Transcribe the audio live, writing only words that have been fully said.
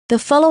The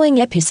following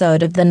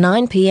episode of the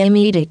 9 p.m.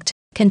 Edict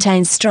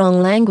contains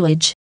strong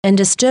language and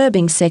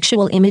disturbing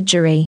sexual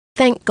imagery.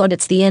 Thank God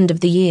it's the end of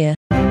the year.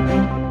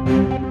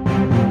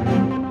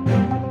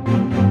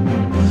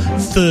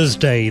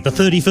 Thursday, the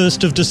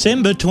 31st of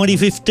December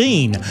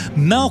 2015.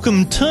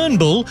 Malcolm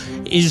Turnbull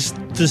is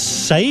the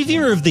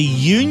saviour of the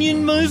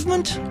union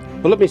movement?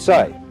 Well, let me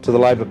say to the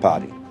Labor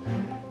Party,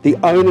 the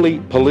only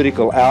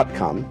political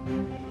outcome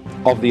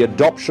of the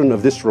adoption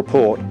of this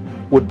report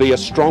would be a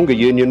stronger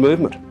union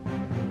movement.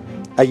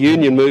 A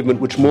union movement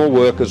which more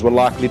workers were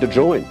likely to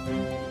join.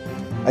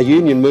 A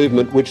union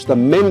movement which the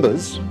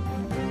members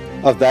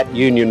of that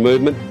union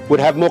movement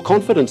would have more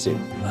confidence in.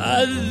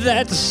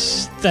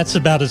 That's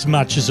about as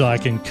much as I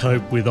can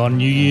cope with on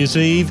New Year's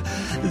Eve.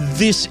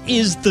 This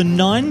is the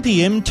 9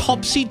 p.m.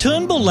 Topsy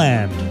Turnbull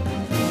land.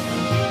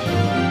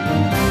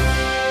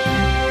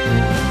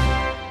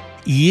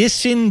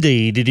 Yes,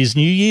 indeed, it is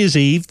New Year's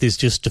Eve. There's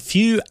just a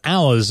few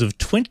hours of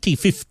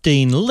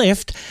 2015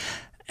 left.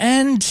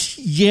 And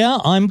yeah,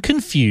 I'm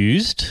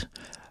confused.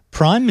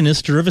 Prime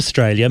Minister of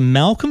Australia,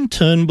 Malcolm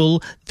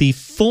Turnbull, the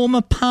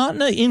former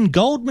partner in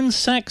Goldman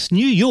Sachs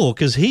New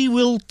York, as he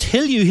will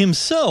tell you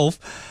himself,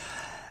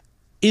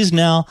 is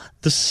now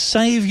the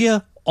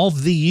saviour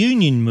of the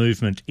union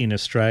movement in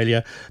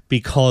Australia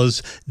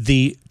because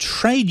the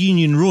Trade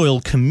Union Royal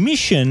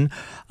Commission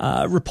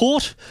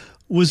report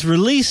was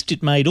released.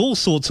 It made all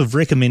sorts of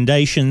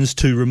recommendations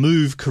to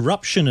remove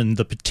corruption and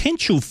the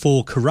potential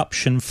for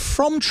corruption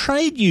from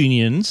trade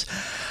unions.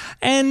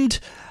 And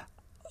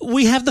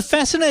we have the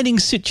fascinating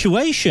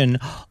situation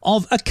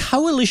of a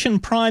coalition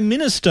prime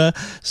minister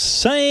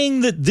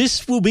saying that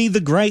this will be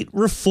the great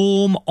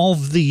reform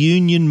of the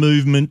union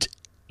movement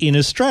in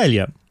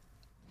Australia.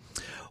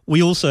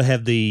 We also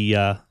have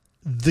the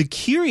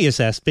curious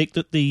aspect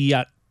that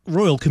the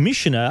Royal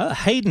Commissioner,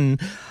 Hayden,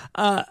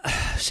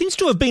 seems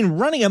to have been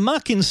running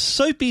amok in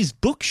Soapy's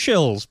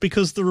bookshelves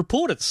because the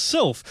report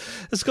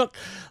itself has got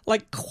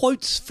like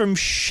quotes from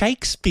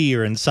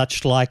Shakespeare and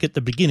such like at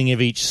the beginning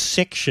of each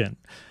section,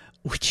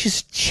 which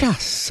is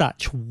just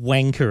such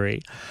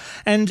wankery.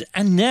 And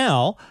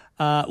now,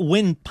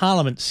 when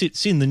Parliament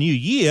sits in the new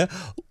year,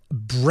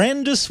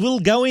 Brandis will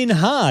go in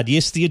hard.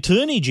 Yes, the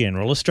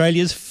Attorney-General,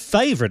 Australia's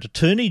favourite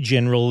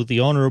Attorney-General,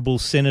 the Honourable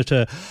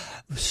Senator,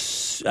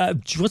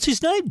 what's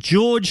his name?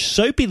 George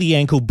Soapy the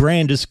Ankle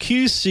Brandis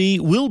QC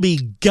will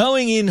be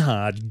going in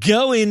hard.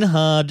 Go in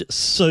hard,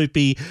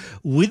 Soapy,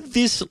 with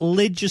this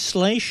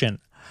legislation.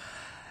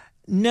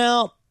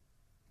 Now,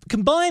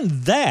 combine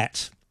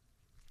that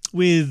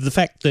with the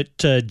fact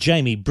that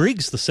Jamie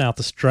Briggs, the South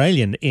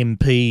Australian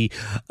MP,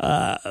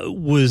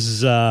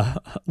 was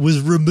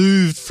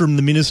removed from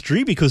the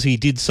ministry because he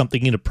did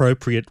something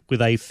inappropriate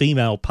with a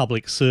female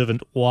public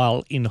servant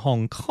while in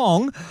Hong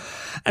Kong.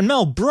 And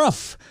Mal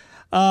Brough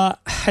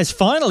has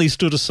finally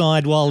stood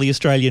aside while the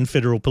Australian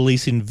Federal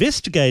Police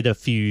investigate a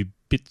few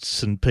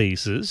bits and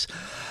pieces.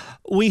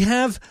 We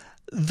have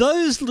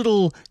those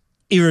little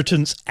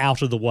irritants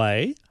out of the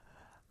way.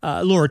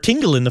 Laura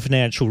Tingle in the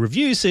Financial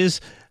Review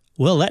says,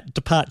 well, that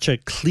departure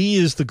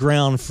clears the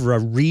ground for a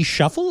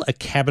reshuffle, a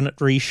cabinet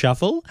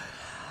reshuffle.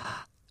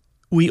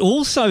 We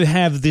also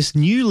have this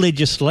new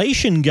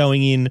legislation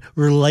going in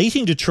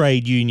relating to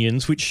trade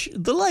unions, which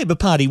the Labor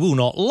Party will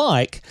not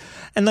like,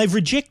 and they've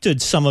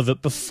rejected some of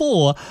it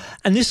before,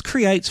 and this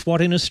creates what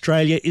in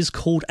Australia is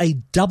called a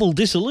double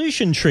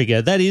dissolution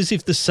trigger. That is,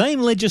 if the same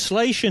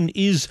legislation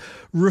is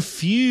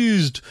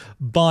refused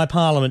by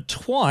Parliament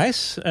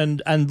twice,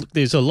 and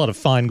there's a lot of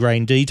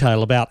fine-grained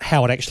detail about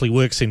how it actually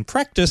works in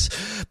practice,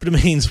 but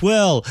it means,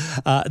 well,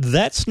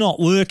 that's not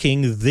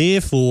working,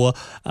 therefore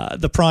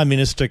the Prime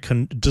Minister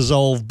can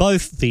dissolve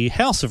both the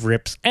House of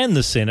Reps and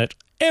the Senate,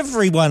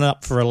 everyone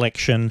up for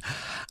election.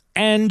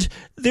 And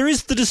there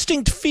is the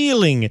distinct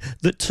feeling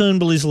that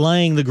Turnbull is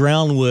laying the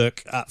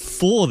groundwork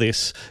for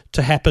this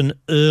to happen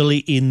early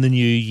in the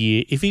new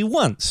year if he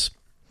wants.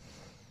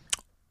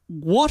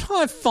 What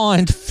I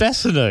find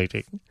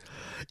fascinating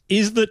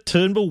is that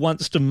Turnbull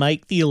wants to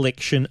make the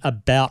election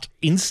about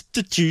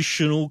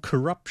institutional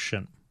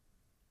corruption.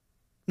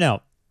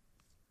 Now,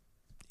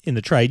 in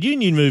the trade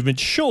union movement,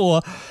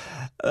 sure,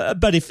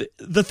 but if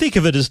the thick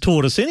of it has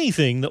taught us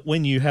anything, that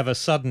when you have a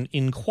sudden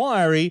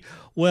inquiry,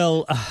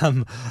 well,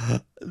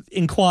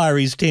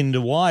 inquiries tend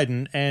to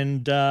widen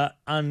and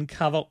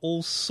uncover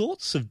all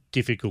sorts of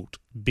difficult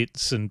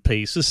bits and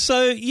pieces.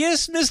 So,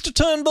 yes, Mr.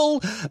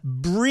 Turnbull,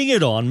 bring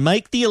it on.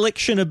 Make the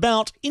election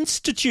about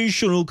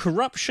institutional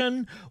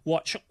corruption.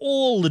 Watch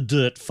all the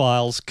dirt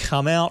files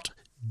come out.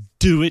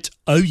 Do it.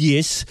 Oh,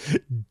 yes,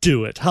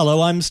 do it.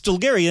 Hello, I'm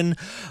Stilgarian.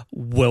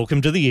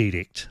 Welcome to the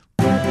Edict.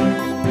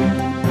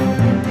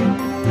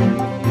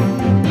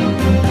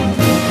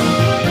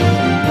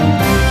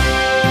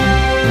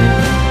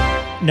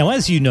 Now,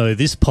 as you know,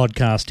 this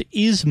podcast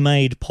is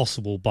made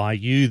possible by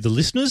you, the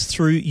listeners,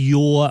 through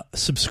your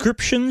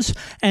subscriptions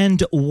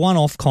and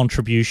one-off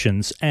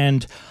contributions.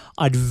 And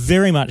I'd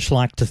very much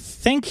like to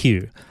thank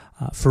you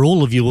for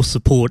all of your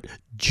support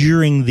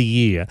during the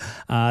year.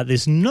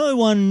 There's no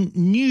one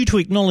new to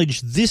acknowledge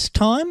this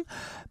time,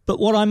 but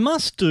what I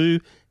must do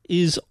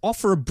is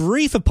offer a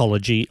brief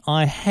apology.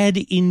 I had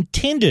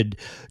intended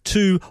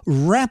to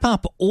wrap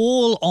up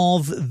all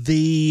of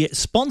the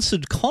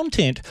sponsored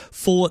content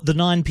for the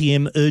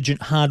 9pm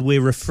Urgent Hardware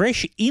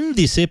Refresh in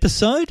this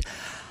episode,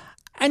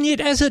 and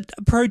yet as it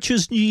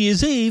approaches New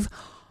Year's Eve,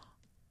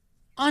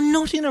 I'm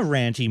not in a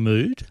ranty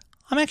mood.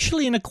 I'm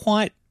actually in a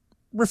quite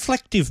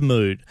reflective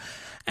mood.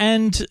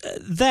 And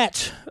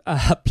that,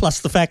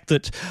 plus the fact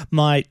that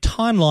my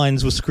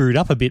timelines were screwed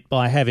up a bit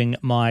by having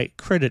my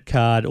credit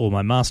card or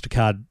my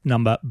MasterCard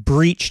number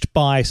breached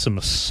by some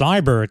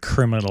cyber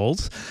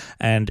criminals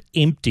and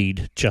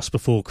emptied just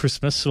before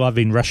Christmas. So I've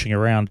been rushing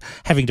around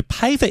having to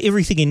pay for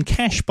everything in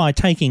cash by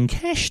taking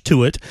cash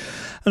to it,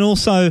 and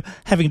also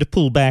having to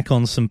pull back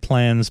on some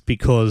plans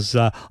because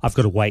I've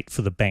got to wait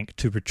for the bank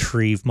to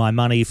retrieve my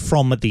money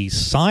from the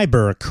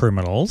cyber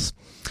criminals.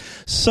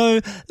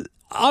 So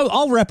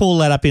I'll wrap all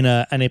that up in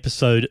an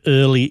episode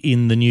early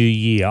in the new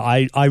year.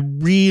 I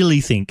really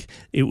think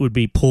it would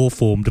be poor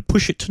form to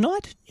push it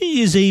tonight. New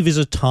Year's Eve is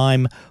a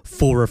time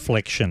for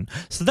reflection.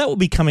 So that will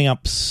be coming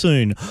up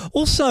soon.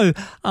 Also,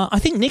 I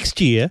think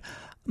next year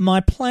my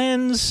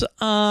plans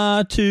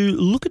are to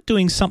look at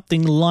doing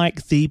something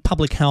like the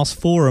Public House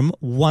Forum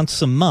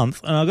once a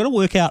month, and I've got to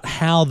work out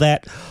how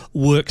that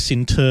works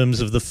in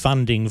terms of the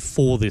funding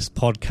for this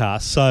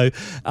podcast. So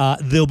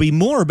there'll be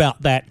more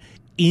about that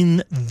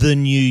in the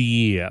new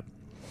year.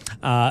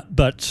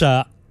 But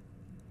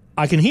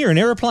I can hear an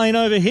aeroplane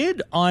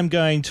overhead. I'm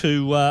going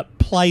to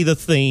play the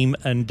theme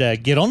and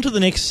get on to the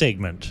next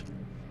segment.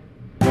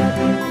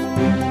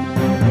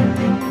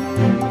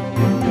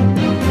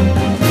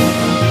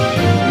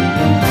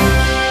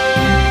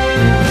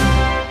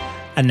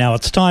 And now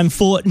it's time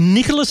for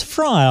Nicholas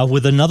Fryer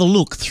with another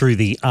look through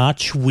the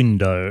arch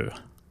window.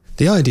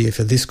 The idea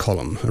for this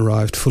column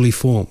arrived fully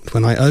formed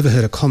when I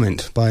overheard a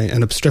comment by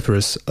an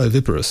obstreperous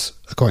oviparous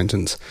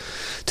acquaintance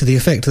to the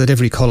effect that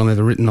every column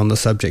ever written on the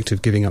subject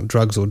of giving up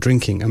drugs or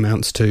drinking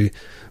amounts to,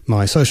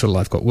 "My social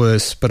life got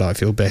worse, but I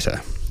feel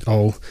better.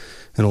 Oh,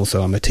 and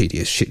also I'm a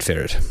tedious shit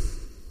ferret."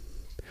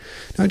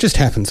 Now, it just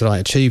happens that I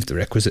achieved the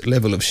requisite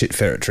level of shit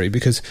ferretry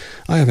because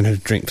I haven't had a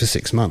drink for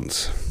 6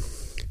 months.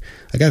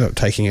 I gave up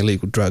taking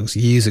illegal drugs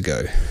years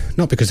ago,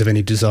 not because of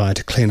any desire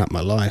to clean up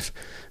my life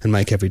and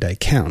make every day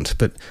count,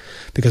 but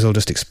because I'll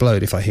just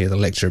explode if I hear the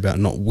lecture about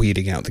not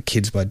weirding out the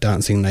kids by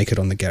dancing naked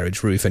on the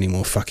garage roof any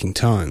more fucking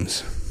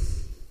times.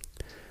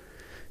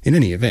 In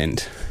any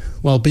event,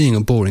 while being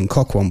a boring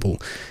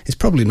cockwomble is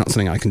probably not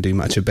something I can do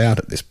much about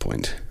at this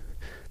point,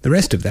 the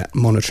rest of that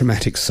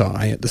monotraumatic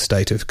sigh at the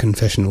state of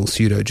confessional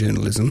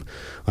pseudo-journalism,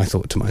 I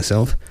thought to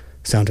myself,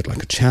 sounded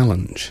like a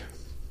challenge.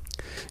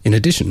 In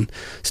addition,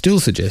 Still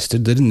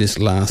suggested that in this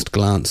last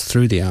glance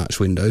through the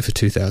arch window for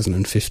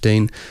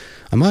 2015,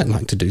 I might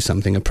like to do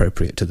something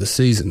appropriate to the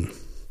season.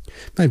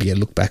 Maybe a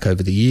look back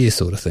over the year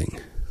sort of thing.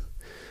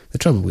 The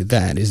trouble with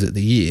that is that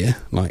the year,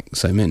 like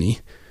so many,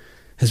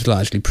 has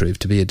largely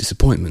proved to be a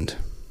disappointment.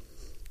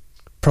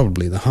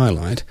 Probably the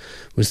highlight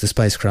was the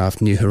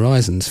spacecraft New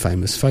Horizons'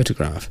 famous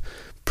photograph,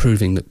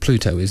 proving that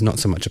Pluto is not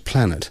so much a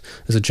planet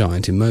as a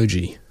giant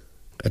emoji,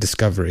 a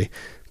discovery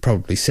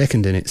probably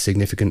second in its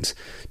significance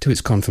to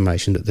its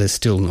confirmation that there's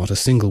still not a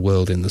single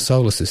world in the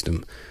solar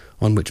system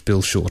on which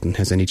Bill Shorten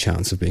has any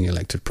chance of being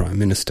elected Prime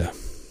Minister.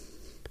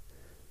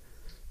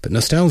 But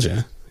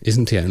nostalgia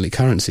isn't the only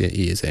currency at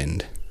year's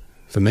end.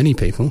 For many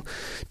people,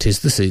 'tis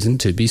the season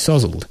to be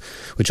sozzled,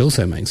 which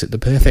also makes it the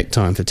perfect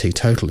time for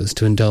teetotalers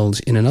to indulge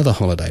in another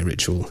holiday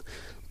ritual,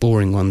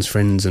 boring one's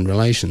friends and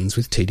relations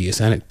with tedious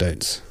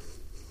anecdotes.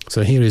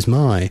 So here is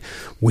my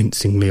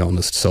wincingly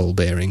honest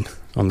soul-bearing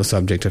on the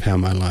subject of how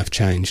my life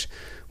changed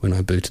when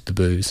I booted the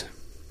booze.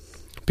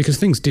 Because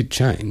things did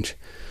change.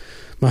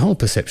 My whole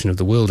perception of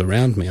the world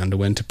around me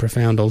underwent a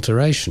profound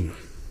alteration.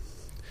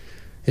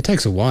 It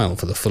takes a while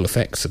for the full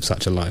effects of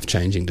such a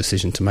life-changing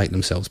decision to make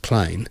themselves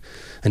plain,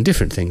 and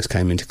different things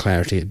came into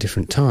clarity at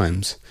different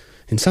times,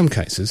 in some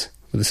cases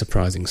with a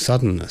surprising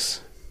suddenness.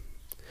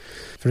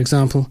 For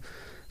example,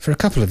 for a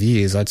couple of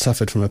years I'd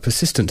suffered from a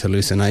persistent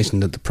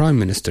hallucination that the Prime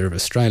Minister of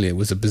Australia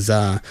was a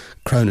bizarre,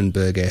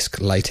 Cronenberg-esque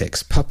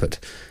latex puppet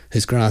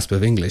whose grasp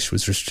of English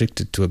was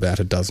restricted to about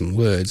a dozen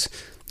words,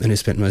 and who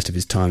spent most of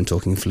his time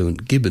talking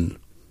fluent Gibbon.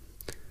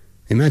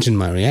 Imagine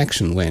my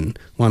reaction when,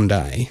 one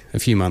day, a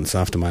few months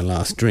after my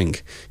last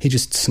drink, he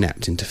just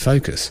snapped into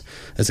focus,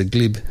 as a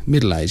glib,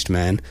 middle-aged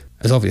man,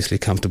 as obviously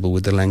comfortable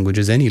with the language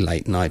as any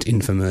late-night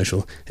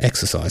infomercial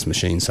exercise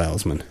machine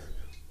salesman.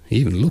 He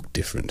even looked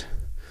different.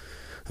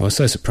 I was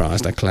so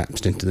surprised I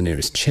collapsed into the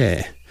nearest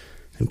chair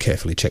and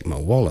carefully checked my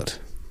wallet.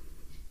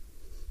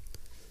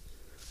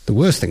 The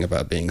worst thing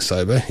about being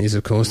sober is,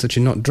 of course, that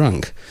you're not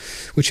drunk,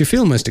 which you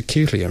feel most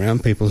acutely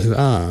around people who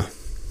are.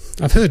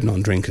 I've heard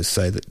non-drinkers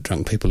say that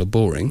drunk people are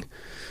boring.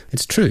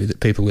 It's true that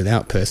people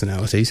without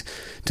personalities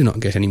do not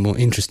get any more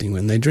interesting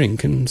when they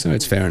drink, and so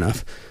it's fair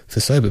enough for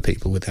sober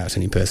people without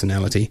any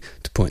personality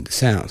to point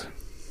this out.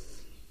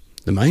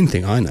 The main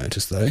thing I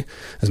noticed, though,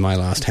 as my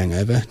last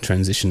hangover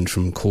transitioned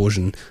from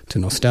caution to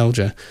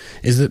nostalgia,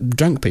 is that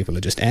drunk people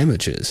are just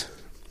amateurs.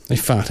 They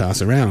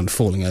fart-ass around,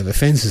 falling over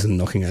fences and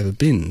knocking over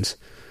bins.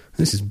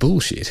 This is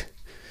bullshit.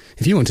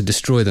 If you want to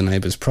destroy the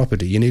neighbour's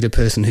property, you need a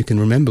person who can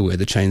remember where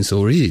the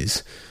chainsaw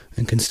is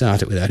and can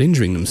start it without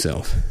injuring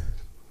themselves.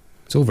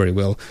 It's all very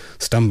well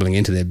stumbling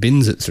into their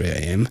bins at 3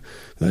 a.m.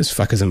 Those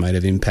fuckers are made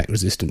of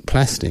impact-resistant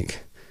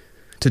plastic.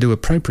 To do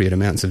appropriate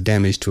amounts of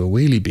damage to a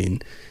wheelie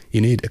bin,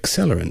 you need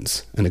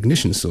accelerants, an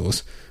ignition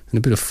source, and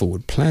a bit of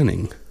forward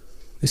planning.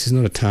 This is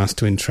not a task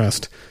to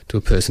entrust to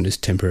a person who's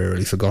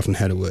temporarily forgotten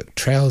how to work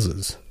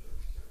trousers.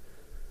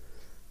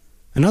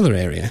 Another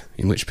area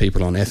in which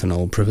people on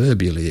ethanol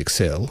proverbially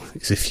excel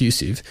is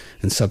effusive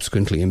and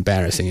subsequently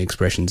embarrassing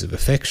expressions of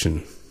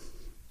affection.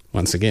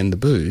 Once again, the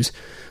booze,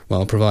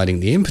 while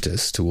providing the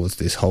impetus towards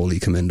this wholly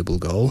commendable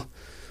goal,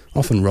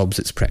 often robs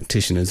its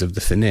practitioners of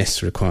the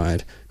finesse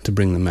required to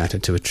bring the matter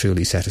to a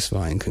truly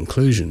satisfying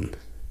conclusion.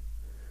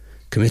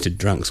 Committed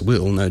drunks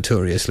will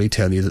notoriously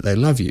tell you that they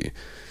love you,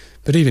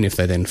 but even if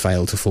they then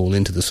fail to fall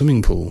into the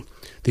swimming pool,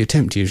 the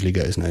attempt usually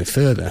goes no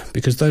further,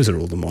 because those are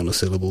all the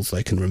monosyllables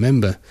they can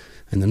remember,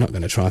 and they're not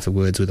going to try for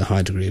words with a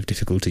high degree of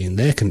difficulty in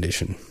their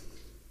condition.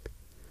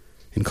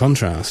 In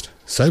contrast,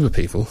 sober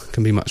people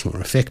can be much more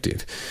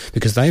effective,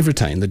 because they've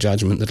retained the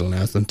judgment that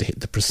allows them to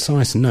hit the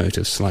precise note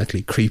of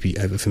slightly creepy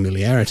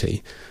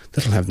over-familiarity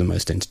that'll have the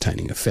most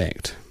entertaining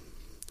effect.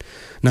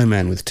 No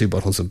man with 2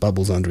 bottles of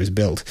bubbles under his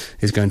belt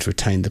is going to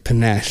retain the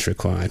panache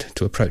required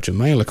to approach a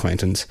male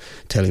acquaintance,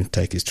 tell him to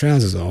take his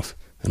trousers off,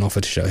 and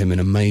offer to show him an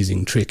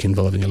amazing trick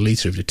involving a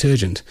litre of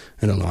detergent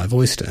and a live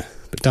oyster.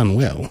 But done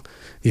well,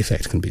 the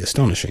effect can be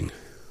astonishing.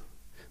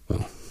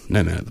 Well,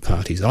 no man at the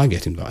parties I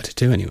get invited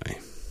to, anyway.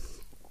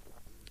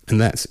 And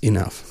that's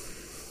enough.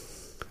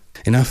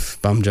 Enough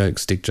bum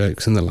jokes, dick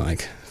jokes, and the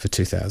like for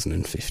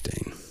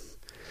 2015.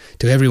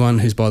 To everyone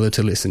who's bothered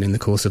to listen in the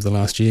course of the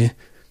last year,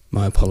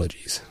 my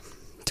apologies.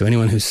 To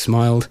anyone who's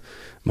smiled,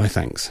 my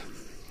thanks.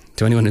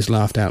 To anyone who's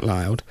laughed out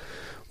loud,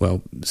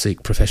 well,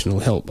 seek professional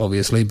help,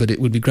 obviously, but it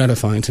would be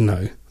gratifying to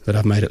know that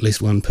I've made at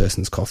least one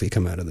person's coffee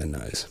come out of their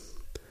nose.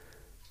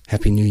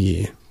 Happy New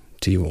Year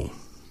to you all.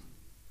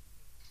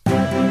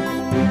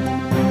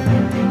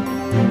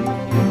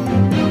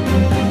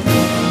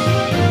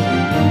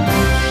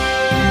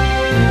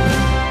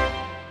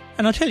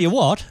 And I tell you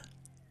what,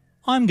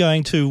 I'm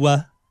going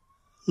to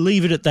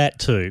leave it at that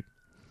too.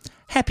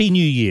 Happy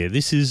New Year.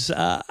 This is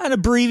an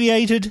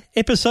abbreviated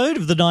episode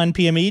of the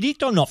 9pm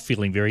Edict. I'm not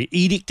feeling very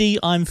edicty.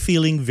 I'm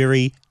feeling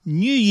very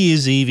New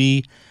Year's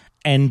Eve-y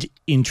and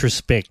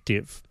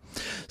introspective.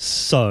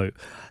 So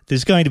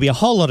there's going to be a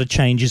whole lot of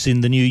changes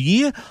in the new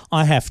year.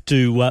 I have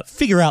to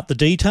figure out the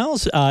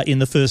details in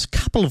the first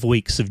couple of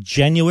weeks of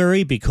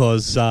January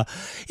because,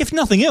 if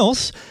nothing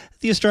else,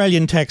 the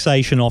Australian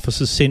Taxation Office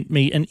has sent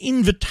me an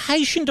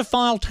invitation to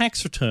file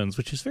tax returns,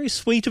 which is very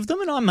sweet of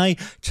them, and I may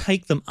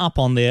take them up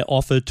on their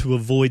offer to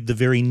avoid the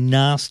very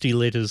nasty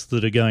letters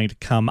that are going to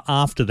come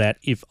after that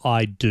if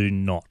I do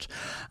not.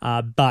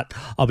 But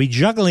I'll be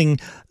juggling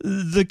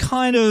the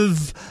kind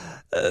of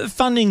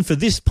funding for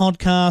this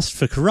podcast,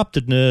 for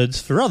Corrupted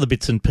Nerds, for other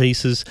bits and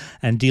pieces,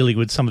 and dealing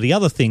with some of the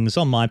other things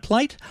on my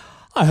plate.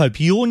 I hope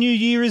your new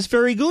year is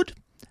very good,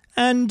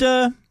 and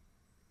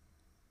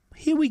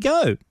here we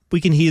go. We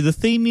can hear the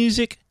theme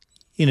music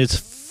in its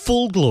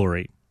full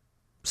glory.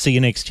 See you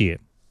next year.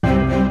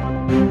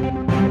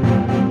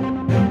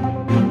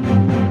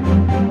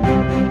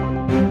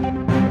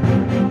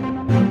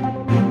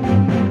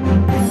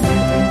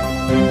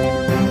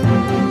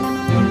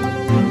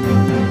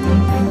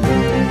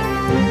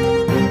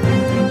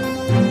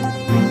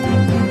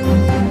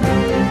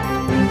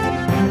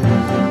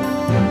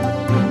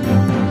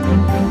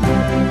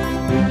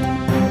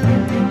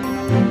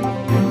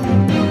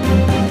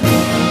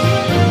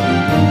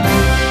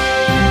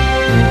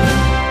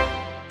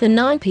 The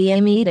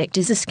 9pm Edict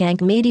is a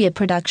Skank Media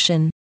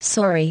production.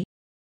 Sorry.